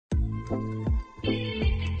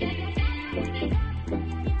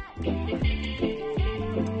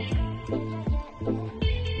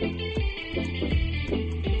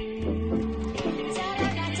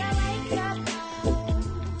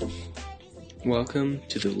Welcome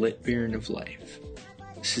to the LiT Baron of Life.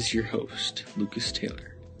 This is your host, Lucas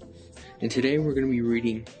Taylor. And today we're going to be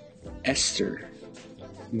reading Esther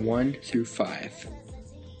 1 through 5.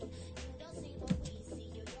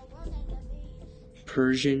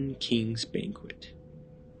 Persian King's Banquet.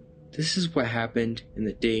 This is what happened in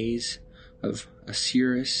the days of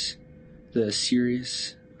Assuerus, the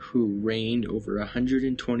Assyrians, who reigned over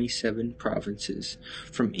 127 provinces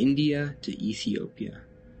from India to Ethiopia.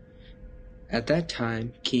 At that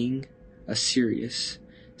time, King Assuerus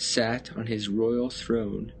sat on his royal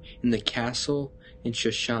throne in the castle in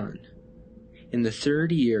Shushan. In the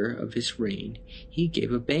 3rd year of his reign, he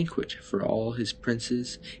gave a banquet for all his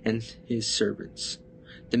princes and his servants.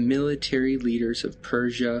 The military leaders of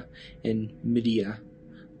Persia and Media,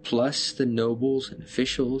 plus the nobles and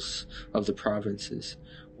officials of the provinces,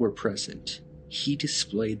 were present. He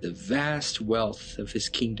displayed the vast wealth of his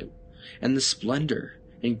kingdom and the splendor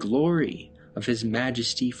and glory of his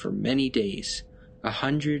majesty for many days,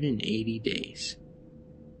 180 days.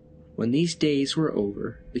 When these days were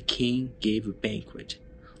over, the king gave a banquet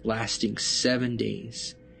lasting 7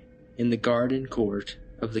 days in the garden court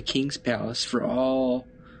of the king's palace for all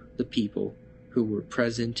the people who were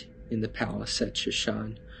present in the palace at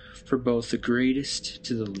Shushan, for both the greatest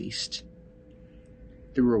to the least.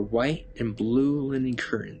 There were white and blue linen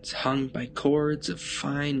curtains hung by cords of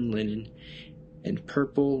fine linen, and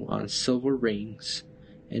purple on silver rings,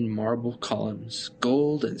 and marble columns,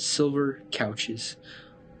 gold and silver couches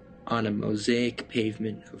on a mosaic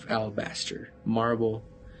pavement of alabaster, marble,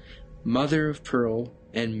 mother of pearl,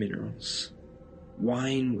 and minerals.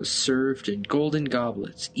 Wine was served in golden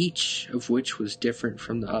goblets, each of which was different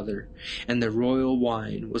from the other, and the royal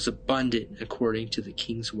wine was abundant according to the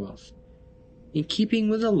king's wealth. In keeping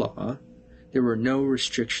with the law, there were no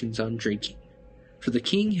restrictions on drinking, for the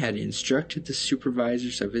king had instructed the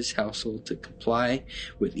supervisors of his household to comply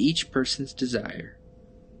with each person's desire.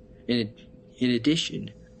 In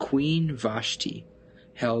addition, Queen Vashti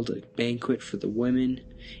held a banquet for the women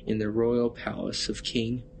in the royal palace of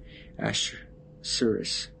King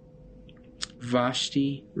Ahasuerus.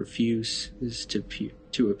 Vashti refuses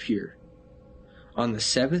to appear. On the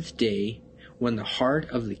 7th day, when the heart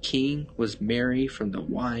of the king was merry from the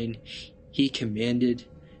wine, he commanded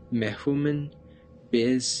Mehuman,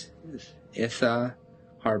 Biz-Itha,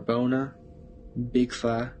 Harbona,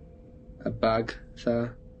 Bigtha,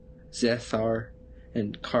 Abagtha, Zethar,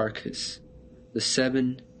 and Carcas, the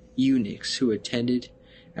 7 eunuchs who attended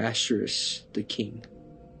Ahasuerus the king,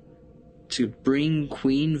 to bring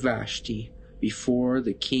Queen Vashti before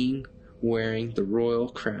the king wearing the royal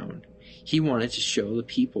crown. He wanted to show the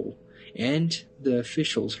people and the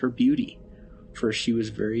officials her beauty, for she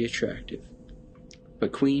was very attractive.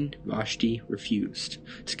 But Queen Vashti refused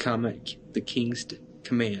to come at the king's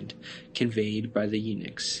command conveyed by the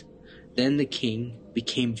eunuchs. Then the king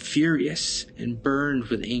became furious and burned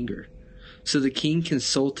with anger. So the king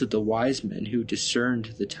consulted the wise men who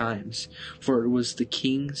discerned the times, for it was the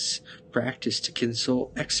king's practice to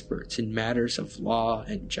consult experts in matters of law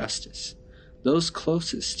and justice. Those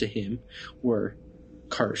closest to him were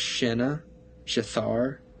Karshena,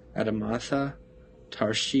 Shethar, Adamatha,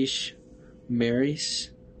 Tarshish, Maris,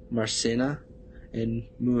 Marsena, and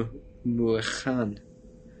Muechan,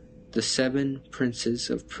 the 7 princes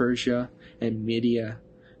of Persia and Media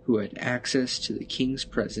who had access to the king's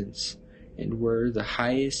presence and were the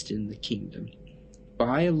highest in the kingdom.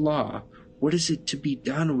 By law, what is it to be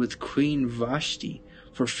done with Queen Vashti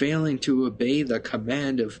for failing to obey the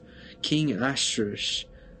command of King Ahasuerus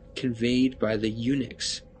conveyed by the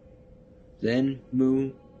eunuchs? Then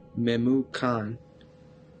Memucan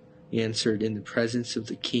answered in the presence of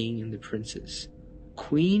the king and the princes,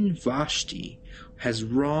 Queen Vashti has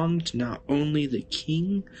wronged not only the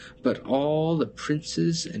king, but all the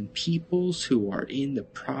princes and peoples who are in the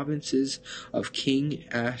provinces of King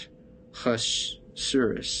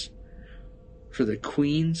Ahasuerus. For the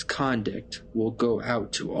queen's conduct will go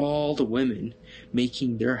out to all the women,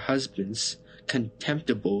 making their husbands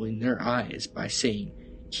contemptible in their eyes by saying,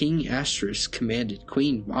 King Ahasuerus commanded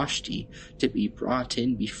Queen Vashti to be brought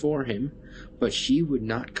in before him, but she would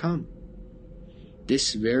not come.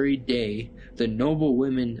 This very day, the noble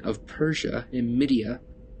women of Persia and Media,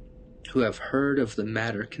 who have heard of the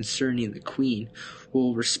matter concerning the queen,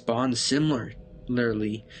 will respond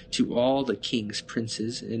similarly to all the king's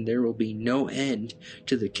princes, and there will be no end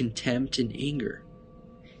to the contempt and anger.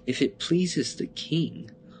 If it pleases the king,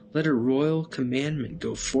 let a royal commandment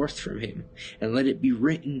go forth from him, and let it be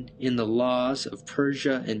written in the laws of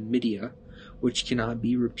Persia and Media, which cannot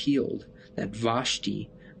be repealed, that Vashti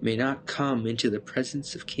may not come into the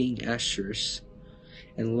presence of King Ahasuerus,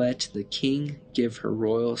 and let the king give her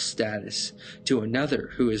royal status to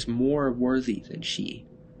another who is more worthy than she.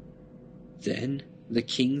 Then the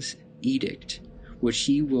king's edict, which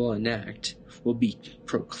he will enact, will be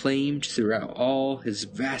proclaimed throughout all his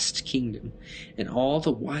vast kingdom, and all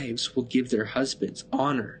the wives will give their husbands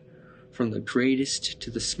honor, from the greatest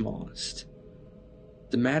to the smallest.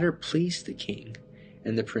 The matter pleased the king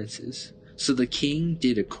and the princes, so the king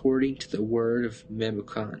did according to the word of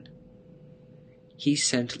Memucan. He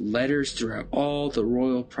sent letters throughout all the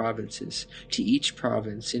royal provinces, to each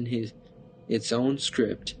province in its own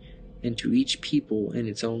script, and to each people in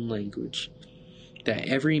its own language, that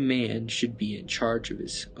every man should be in charge of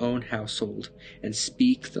his own household and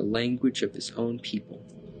speak the language of his own people.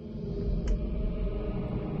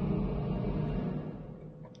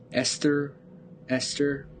 Esther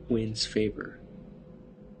wins favor.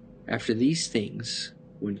 After these things,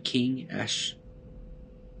 when King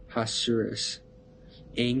Ahasuerus'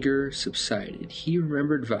 anger subsided, he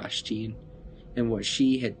remembered Vashti and what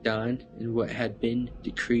she had done and what had been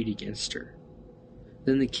decreed against her.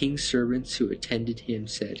 Then the king's servants who attended him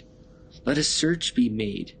said, "Let a search be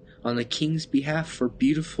made on the king's behalf for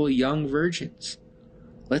beautiful young virgins.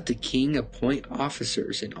 Let the king appoint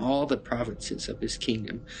officers in all the provinces of his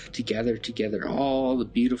kingdom to gather together all the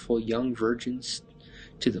beautiful young virgins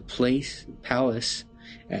to the palace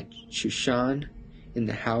at Shushan, in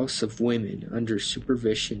the house of women under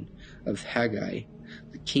supervision of Haggai,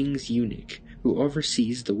 the king's eunuch, who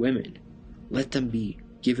oversees the women. Let them be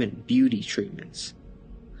given beauty treatments.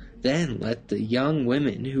 Then let the young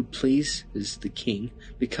women who pleases the king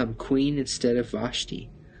become queen instead of Vashti."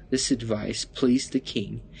 This advice pleased the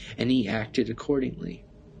king, and he acted accordingly.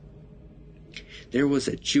 There was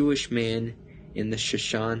a Jewish man in the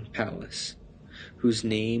Shushan palace, whose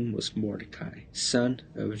name was Mordecai, son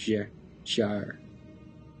of Jair,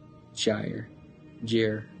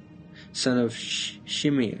 son of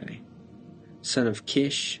Shimei, son of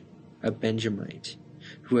Kish, a Benjamite,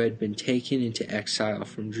 who had been taken into exile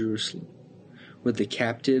from Jerusalem, with the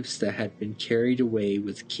captives that had been carried away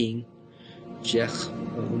with King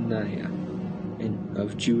Jeconiah and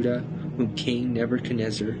of Judah, whom King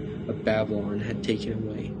Nebuchadnezzar of Babylon had taken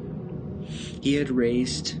away. He had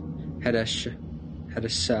raised Hadassah,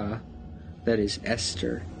 that is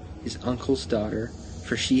Esther, his uncle's daughter,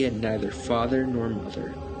 for she had neither father nor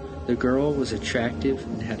mother. The girl was attractive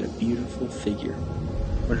and had a beautiful figure.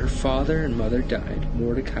 When her father and mother died,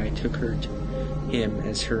 Mordecai took her to him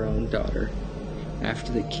as her own daughter.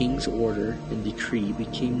 After the king's order and decree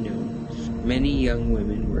became known, many young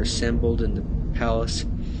women were assembled in the palace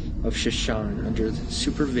of Shushan under the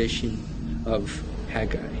supervision of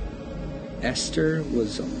Haggai. Esther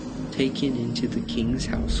was taken into the king's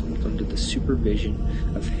household under the supervision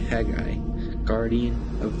of Haggai, guardian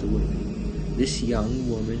of the women. This young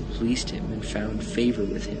woman pleased him and found favor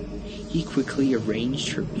with him. He quickly arranged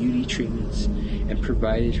her beauty treatments and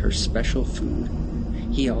provided her special food.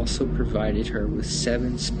 He also provided her with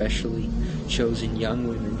 7 specially chosen young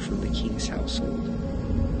women from the king's household.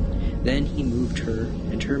 Then he moved her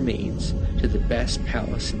and her maids to the best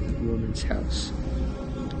palace in the woman's house.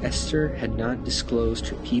 Esther had not disclosed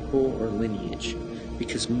her people or lineage,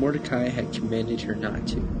 because Mordecai had commanded her not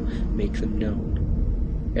to make them known.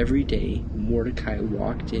 Every day, Mordecai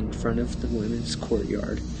walked in front of the women's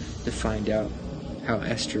courtyard to find out how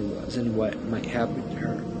Esther was and what might happen to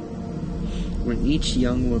her. When each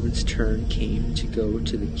young woman's turn came to go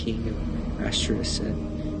to the King Ahasuerus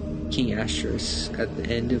at the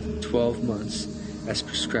end of 12 months, as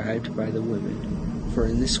prescribed by the women, for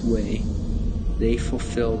in this way they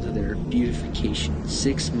fulfilled their beautification,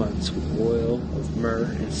 6 months with oil of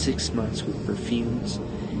myrrh and 6 months with perfumes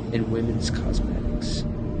and women's cosmetics.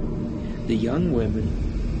 The young women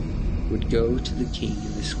would go to the king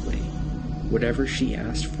in this way. Whatever she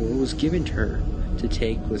asked for was given to her to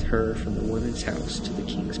take with her from the women's house to the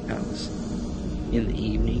king's palace. In the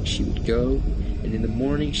evening she would go, and in the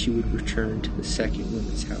morning she would return to the second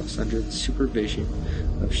women's house under the supervision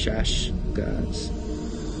of Shashgaz,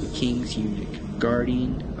 the king's eunuch,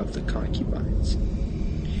 guardian of the concubines.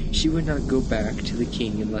 She would not go back to the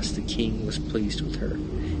king unless the king was pleased with her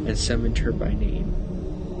and summoned her by name.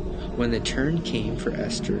 When the turn came for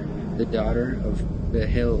Esther, the daughter of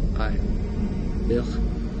Bahilel,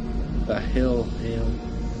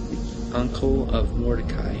 the uncle of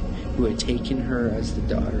Mordecai, who had taken her as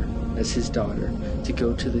his daughter, to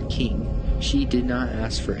go to the king, she did not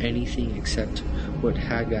ask for anything except what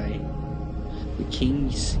Haggai, the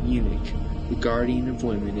king's eunuch, the guardian of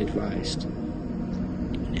women, advised.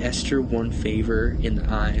 And Esther won favor in the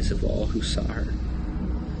eyes of all who saw her.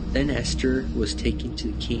 Then Esther was taken to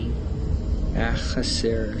the king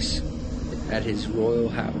Ahasuerus at his royal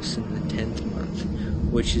house in the 10th month,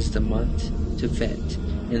 which is the month Tevet,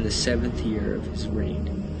 in the 7th year of his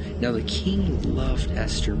reign. Now the king loved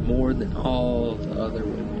Esther more than all the other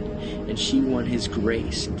women, and she won his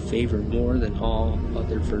grace and favor more than all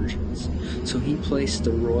other virgins. So he placed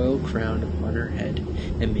the royal crown upon her head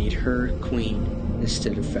and made her queen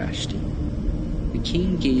instead of Vashti. The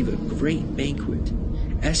king gave a great banquet,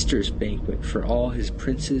 Esther's banquet, for all his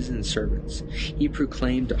princes and servants. He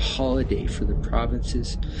proclaimed a holiday for the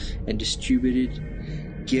provinces and distributed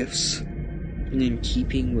gifts in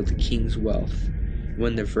keeping with the king's wealth.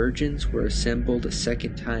 When the virgins were assembled a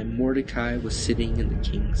second time, Mordecai was sitting in the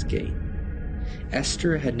king's gate.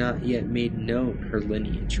 Esther had not yet made known her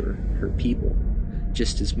lineage or her people,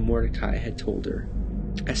 just as Mordecai had told her.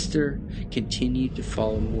 Esther continued to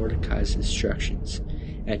follow Mordecai's instructions,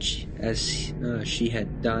 as she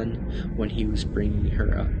had done when he was bringing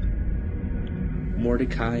her up.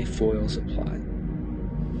 Mordecai foils a plot.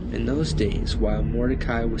 In those days, while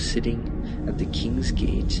Mordecai was sitting at the king's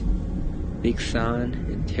gate, Bigthan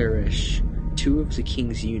and Teresh, two of the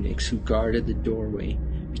king's eunuchs who guarded the doorway,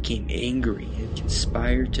 became angry and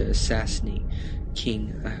conspired to assassinate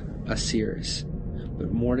King Ahasuerus.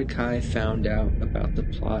 But Mordecai found out about the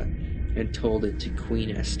plot and told it to Queen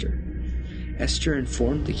Esther. Esther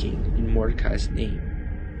informed the king in Mordecai's name.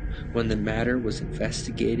 When the matter was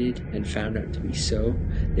investigated and found out to be so,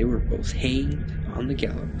 they were both hanged on the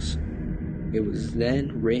gallows. It was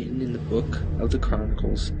then written in the book of the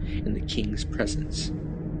Chronicles in the king's presence.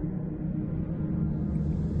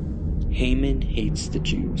 Haman hates the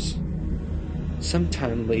Jews.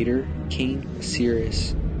 Sometime later, King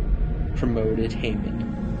Ahasuerus promoted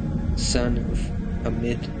Haman, son of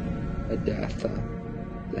Amminadab,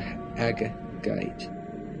 the Agagite,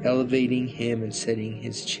 elevating him and setting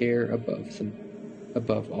his chair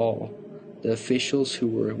above all the officials who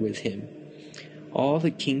were with him. All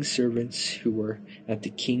the king's servants who were at the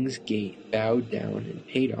king's gate bowed down and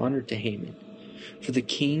paid honor to Haman, for the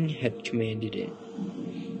king had commanded it.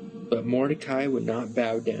 But Mordecai would not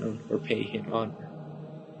bow down or pay him honor.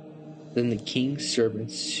 Then the king's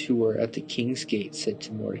servants who were at the king's gate said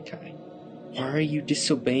to Mordecai, "Why are you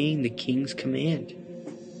disobeying the king's command?"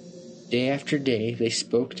 Day after day they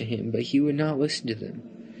spoke to him, but he would not listen to them.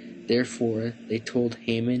 Therefore they told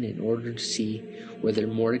Haman in order to see whether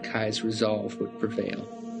Mordecai's resolve would prevail,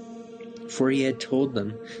 for he had told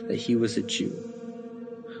them that he was a Jew.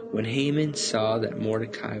 When Haman saw that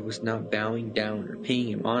Mordecai was not bowing down or paying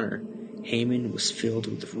him honor, Haman was filled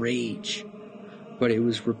with rage. But it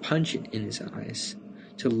was repugnant in his eyes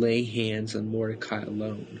to lay hands on Mordecai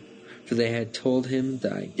alone, for they had told him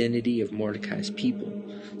the identity of Mordecai's people.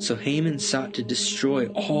 So Haman sought to destroy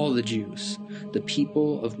all the Jews, the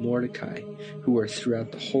people of Mordecai, who were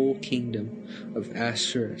throughout the whole kingdom of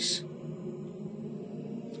Ahasuerus.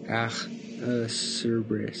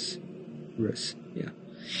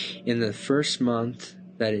 In the first month,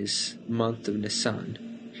 that is, month of Nisan,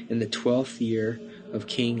 in the 12th year of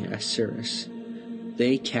King Ahasuerus,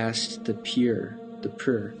 they cast the pur,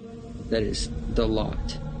 that is, the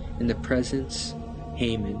lot, in the presence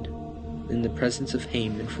of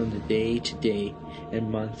Haman from the day to day and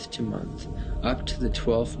month to month, up to the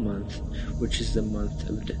 12th month, which is the month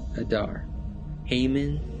of Adar.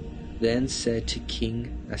 Haman then said to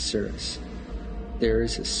King Ahasuerus, "There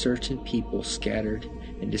is a certain people scattered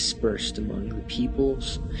and dispersed among the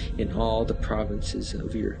peoples in all the provinces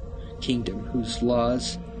of your kingdom, whose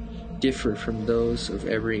laws differ from those of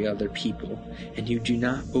every other people, and who do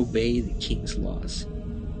not obey the king's laws.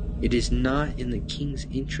 It is not in the king's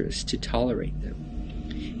interest to tolerate them.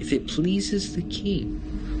 If it pleases the king,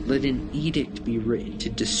 let an edict be written to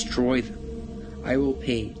destroy them. I will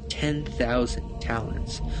pay 10,000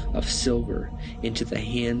 talents of silver into the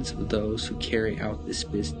hands of those who carry out this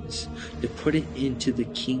business, to put it into the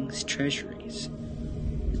king's treasuries."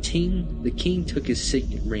 The king took his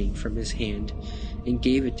signet ring from his hand and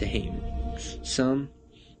gave it to Haman, son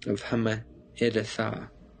of Hammedatha,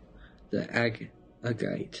 the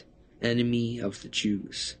Agagite, enemy of the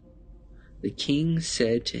Jews. The king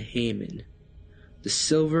said to Haman, "The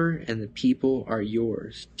silver and the people are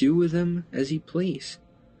yours. Do with them as you please."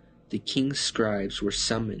 The king's scribes were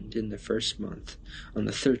summoned in the first month, on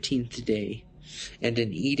the 13th day, and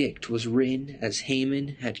an edict was written as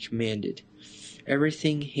Haman had commanded.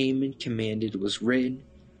 Everything Haman commanded was written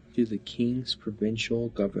to the king's provincial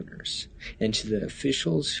governors, and to the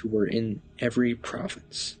officials who were in every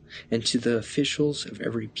province, and to the officials of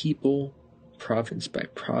every people, province by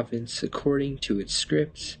province, according to its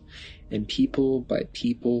scripts, and people by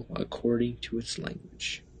people according to its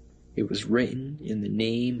language. It was written in the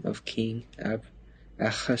name of King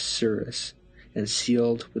Ahasuerus and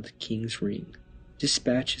sealed with the king's ring.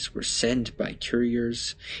 Dispatches were sent by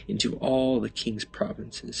couriers into all the king's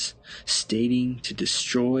provinces, stating to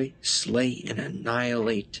destroy, slay, and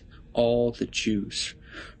annihilate all the Jews,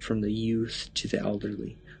 from the youth to the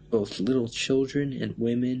elderly, both little children and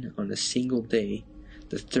women, on a single day,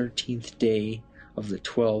 the 13th day of the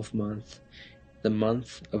 12th month, the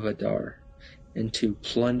month of Adar, and to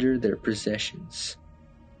plunder their possessions.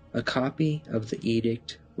 A copy of the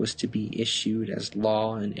edict was to be issued as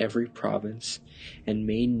law in every province and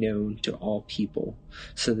made known to all people,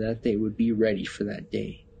 so that they would be ready for that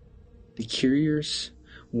day. The couriers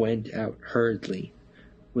went out hurriedly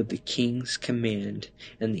with the king's command,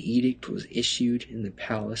 and the edict was issued in the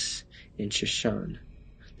palace in Shushan.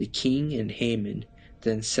 The king and Haman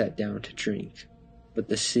then sat down to drink, but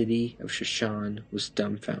the city of Shushan was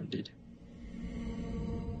dumbfounded.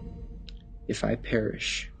 If I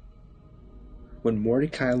perish. When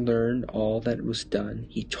Mordecai learned all that was done,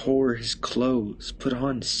 he tore his clothes, put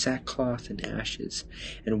on sackcloth and ashes,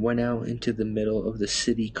 and went out into the middle of the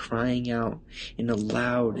city, crying out in a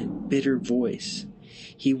loud and bitter voice.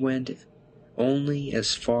 He went only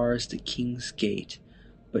as far as the king's gate,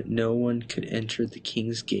 but no one could enter the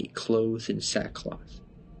king's gate clothed in sackcloth.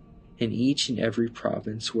 In each and every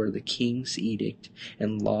province where the king's edict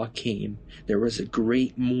and law came, there was a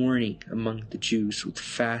great mourning among the Jews, with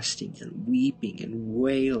fasting and weeping and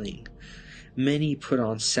wailing. Many put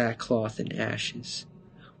on sackcloth and ashes.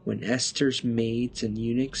 When Esther's maids and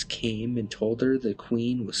eunuchs came and told her the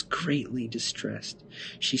queen was greatly distressed,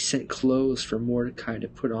 she sent clothes for Mordecai to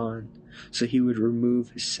put on, so he would remove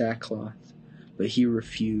his sackcloth. But he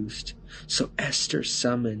refused. So Esther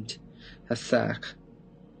summoned Hathach,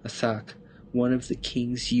 one of the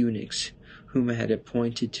king's eunuchs, whom had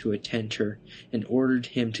appointed to attend her, and ordered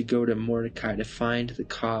him to go to Mordecai to find the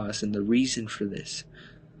cause and the reason for this.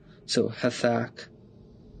 So Hathach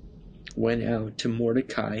went out to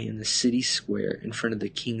Mordecai in the city square in front of the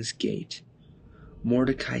king's gate.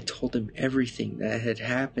 Mordecai told him everything that had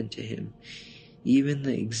happened to him, even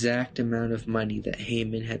the exact amount of money that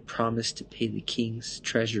Haman had promised to pay the king's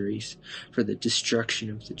treasuries for the destruction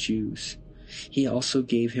of the Jews. He also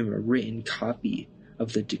gave him a written copy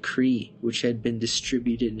of the decree which had been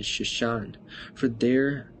distributed in Shushan for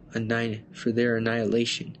their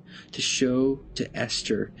annihilation, to show to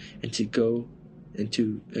Esther and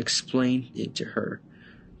to explain it to her.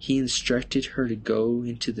 He instructed her to go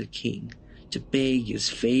into the king, to beg his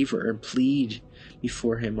favor and plead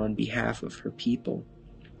before him on behalf of her people.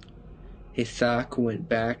 Hathach went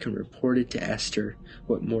back and reported to Esther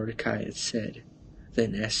what Mordecai had said.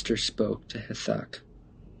 Then Esther spoke to Hathach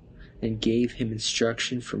and gave him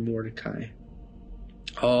instruction for Mordecai.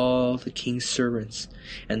 All the king's servants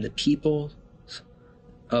and the people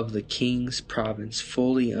of the king's province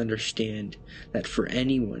fully understand that for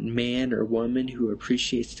anyone, man or woman, who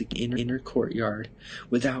approaches the inner courtyard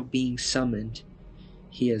without being summoned,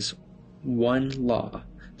 he has one law,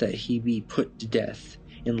 that he be put to death,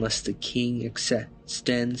 unless the king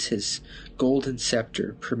extends his golden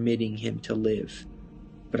scepter, permitting him to live.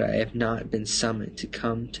 But I have not been summoned to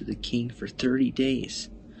come to the king for 30 days.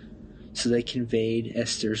 So they conveyed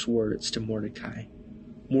Esther's words to Mordecai.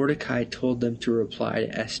 Mordecai told them to reply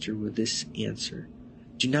to Esther with this answer: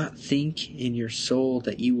 Do not think in your soul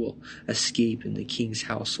that you will escape in the king's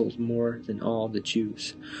household more than all the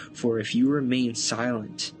Jews. For if you remain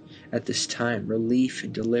silent at this time, relief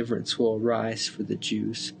and deliverance will arise for the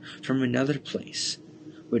Jews from another place.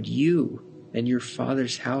 But you and your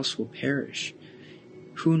father's house will perish.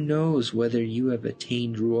 Who knows whether you have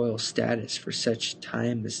attained royal status for such a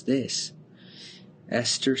time as this?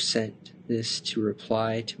 Esther sent this to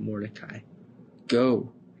reply to Mordecai: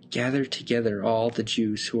 Go, gather together all the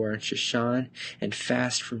Jews who are in Shushan and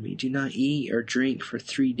fast for me. Do not eat or drink for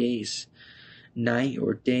 3 days. Night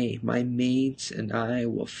or day, my maids and I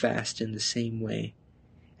will fast in the same way.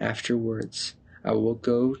 Afterwards, I will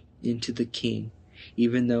go into the king,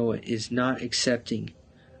 even though it is not according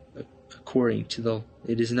to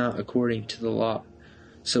the law.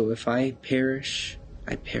 So if I perish,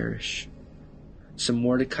 I perish. So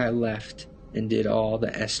Mordecai left and did all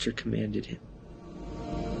that Esther commanded him.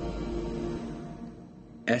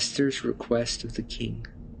 Esther's request of the king.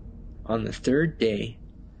 On the 3rd day,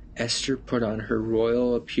 Esther put on her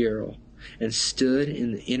royal apparel and stood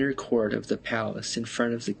in the inner court of the palace in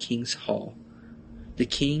front of the king's hall. The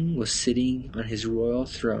king was sitting on his royal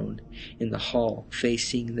throne in the hall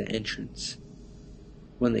facing the entrance.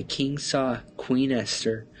 When the king saw Queen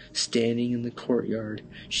Esther standing in the courtyard,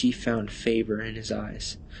 she found favor in his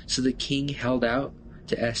eyes. So the king held out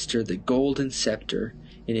to Esther the golden scepter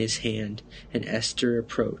in his hand, and Esther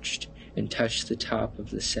approached and touched the top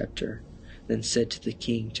of the scepter, then said the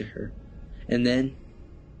king to her,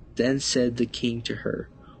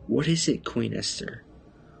 "What is it, Queen Esther?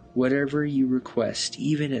 Whatever you request,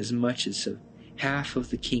 even as much as half of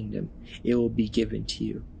the kingdom, it will be given to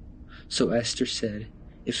you." So Esther said,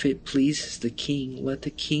 "If it pleases the king, let the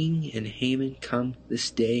king and Haman come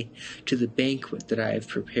this day to the banquet that I have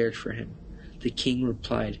prepared for him." The king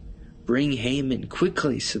replied, "Bring Haman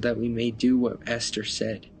quickly so that we may do what Esther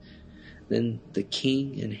said." Then the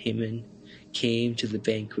king and Haman came to the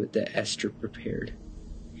banquet that Esther prepared.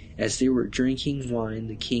 As they were drinking wine,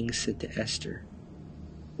 the king said to Esther,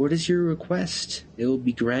 "What is your request? It will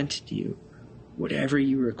be granted you. Whatever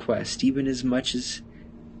you request, even as much as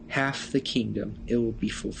half the kingdom, it will be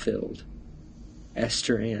fulfilled."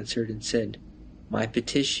 Esther answered and said, "My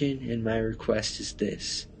petition and my request is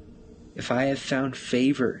this. If I have found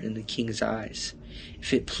favor in the king's eyes,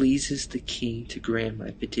 if it pleases the king to grant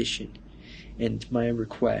my petition and my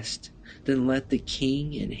request, then let the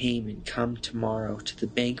king and Haman come tomorrow to the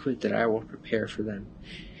banquet that I will prepare for them,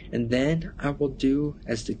 and then I will do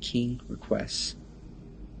as the king requests."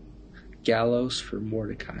 Gallows for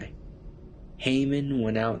Mordecai. Haman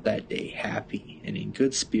went out that day happy and in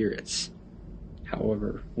good spirits.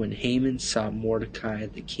 However, when Haman saw Mordecai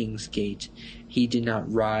at the king's gate, he did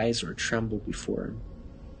not rise or tremble before him.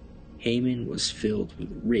 Haman was filled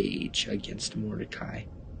with rage against Mordecai.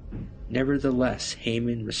 Nevertheless,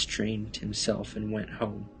 Haman restrained himself and went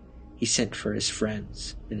home. He sent for his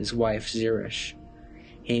friends and his wife Zeresh.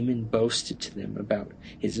 Haman boasted to them about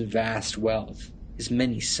his vast wealth, his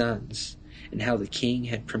many sons, and how the king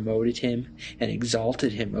had promoted him and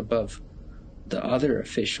exalted him above the other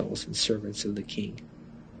officials and servants of the king.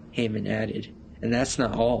 Haman added, "And that's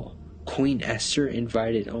not all. Queen Esther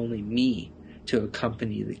invited only me to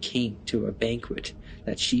accompany the king to a banquet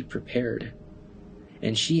that she prepared.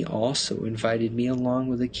 And she also invited me along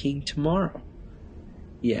with the king tomorrow.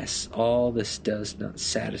 Yes, all this does not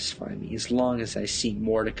satisfy me as long as I see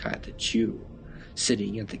Mordecai the Jew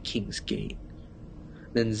sitting at the king's gate."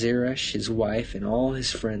 Then Zeresh, his wife, and all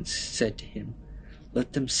his friends said to him,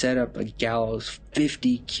 "Let them set up a gallows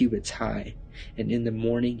 50 cubits high, and in the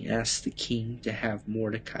morning ask the king to have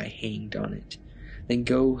Mordecai hanged on it. Then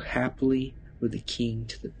go happily with the king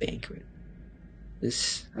to the banquet."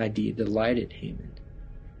 This idea delighted Haman,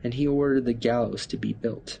 and he ordered the gallows to be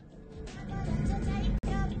built.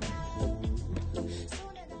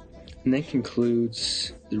 And that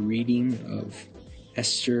concludes the reading of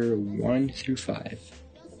Esther 1 through 5.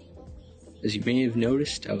 As you may have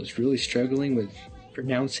noticed, I was really struggling with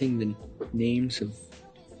pronouncing the names of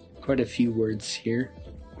quite a few words here,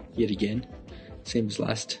 yet again, same as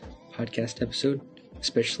last podcast episode,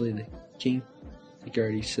 especially the king. I think I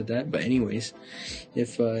already said that, but anyways,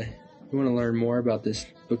 if you want to learn more about this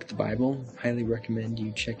book, the Bible, I highly recommend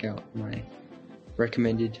you check out my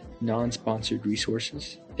recommended non-sponsored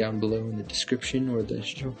resources down below in the description or the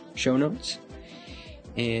show notes.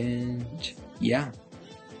 And yeah,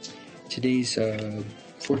 today's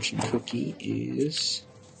fortune cookie is: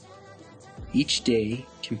 each day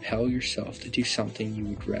compel yourself to do something you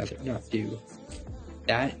would rather not do.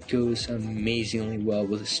 That goes amazingly well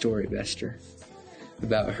with the story of Esther,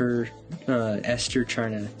 about her, Esther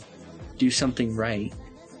trying to do something right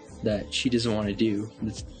that she doesn't want to do,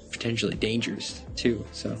 that's potentially dangerous too.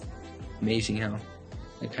 So amazing how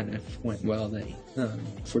that kind of went well, that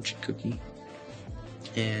fortune cookie.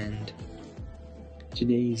 And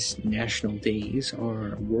today's national days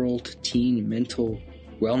are World Teen Mental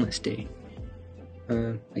Wellness Day.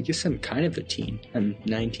 I guess I'm kind of a teen. I'm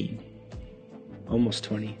 19, almost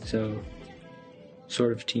 20, so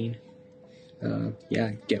sort of teen.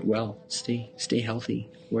 Yeah, get well, stay healthy,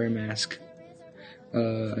 wear a mask.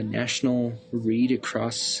 A National Read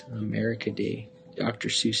Across America Day, Dr.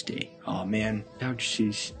 Seuss Day. Oh man, Dr.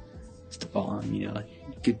 Seuss is the bomb,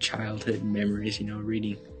 good childhood memories,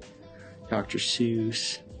 reading Dr.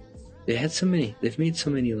 Seuss. They've made so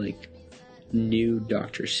many like new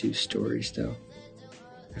Dr. Seuss stories though.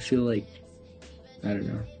 I feel like, I don't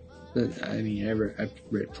know. I mean, I've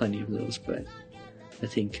read plenty of those, but I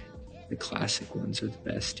think the classic ones are the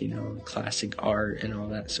best, the classic art and all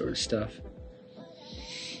that sort of stuff.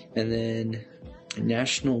 And then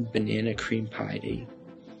National Banana Cream Pie Day.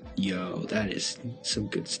 Yo, that is some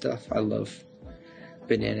good stuff. I love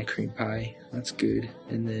banana cream pie. That's good.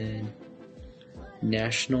 And then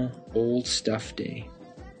National Old Stuff Day.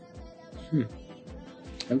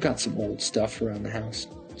 I've got some old stuff around the house.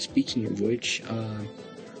 Speaking of which,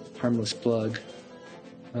 harmless plug,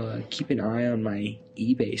 keep an eye on my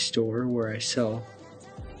eBay store where I sell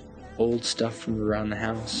old stuff from around the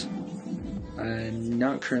house. I'm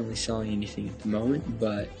not currently selling anything at the moment,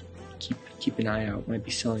 but keep an eye out. Might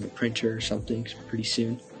be selling a printer or something pretty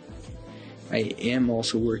soon. I am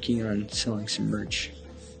also working on selling some merch.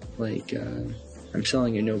 Like, I'm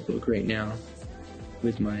selling a notebook right now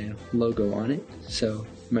with my logo on it, so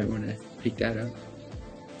you might want to pick that up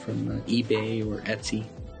from eBay or Etsy.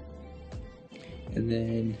 And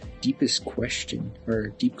then deep question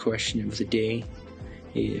of the day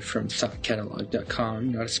from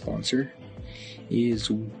thoughtcatalog.com, not a sponsor,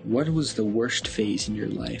 is what was the worst phase in your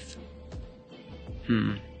life?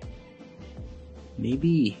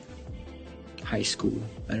 Maybe high school.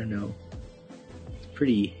 I don't know.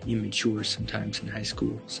 Pretty immature sometimes in high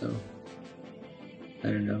school, so I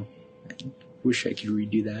don't know. I wish I could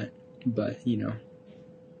redo that, but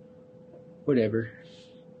whatever.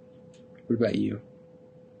 What about you?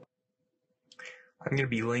 I'm going to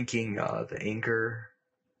be linking the Anchor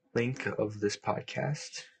link of this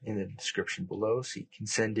podcast in the description below, so you can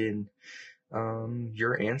send in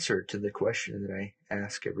your answer to the question that I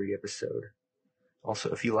ask every episode.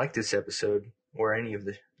 Also, if you like this episode or any of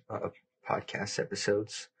the podcast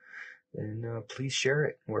episodes, then please share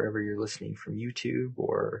it wherever you're listening, from YouTube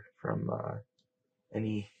or from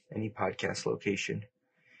any podcast location.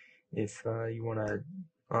 If you want to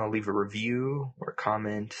leave a review or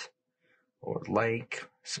comment or like,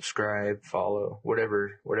 subscribe, follow,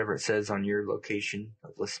 whatever it says on your location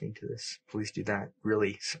of listening to this, please do that.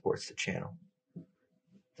 Really supports the channel.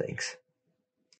 Thanks.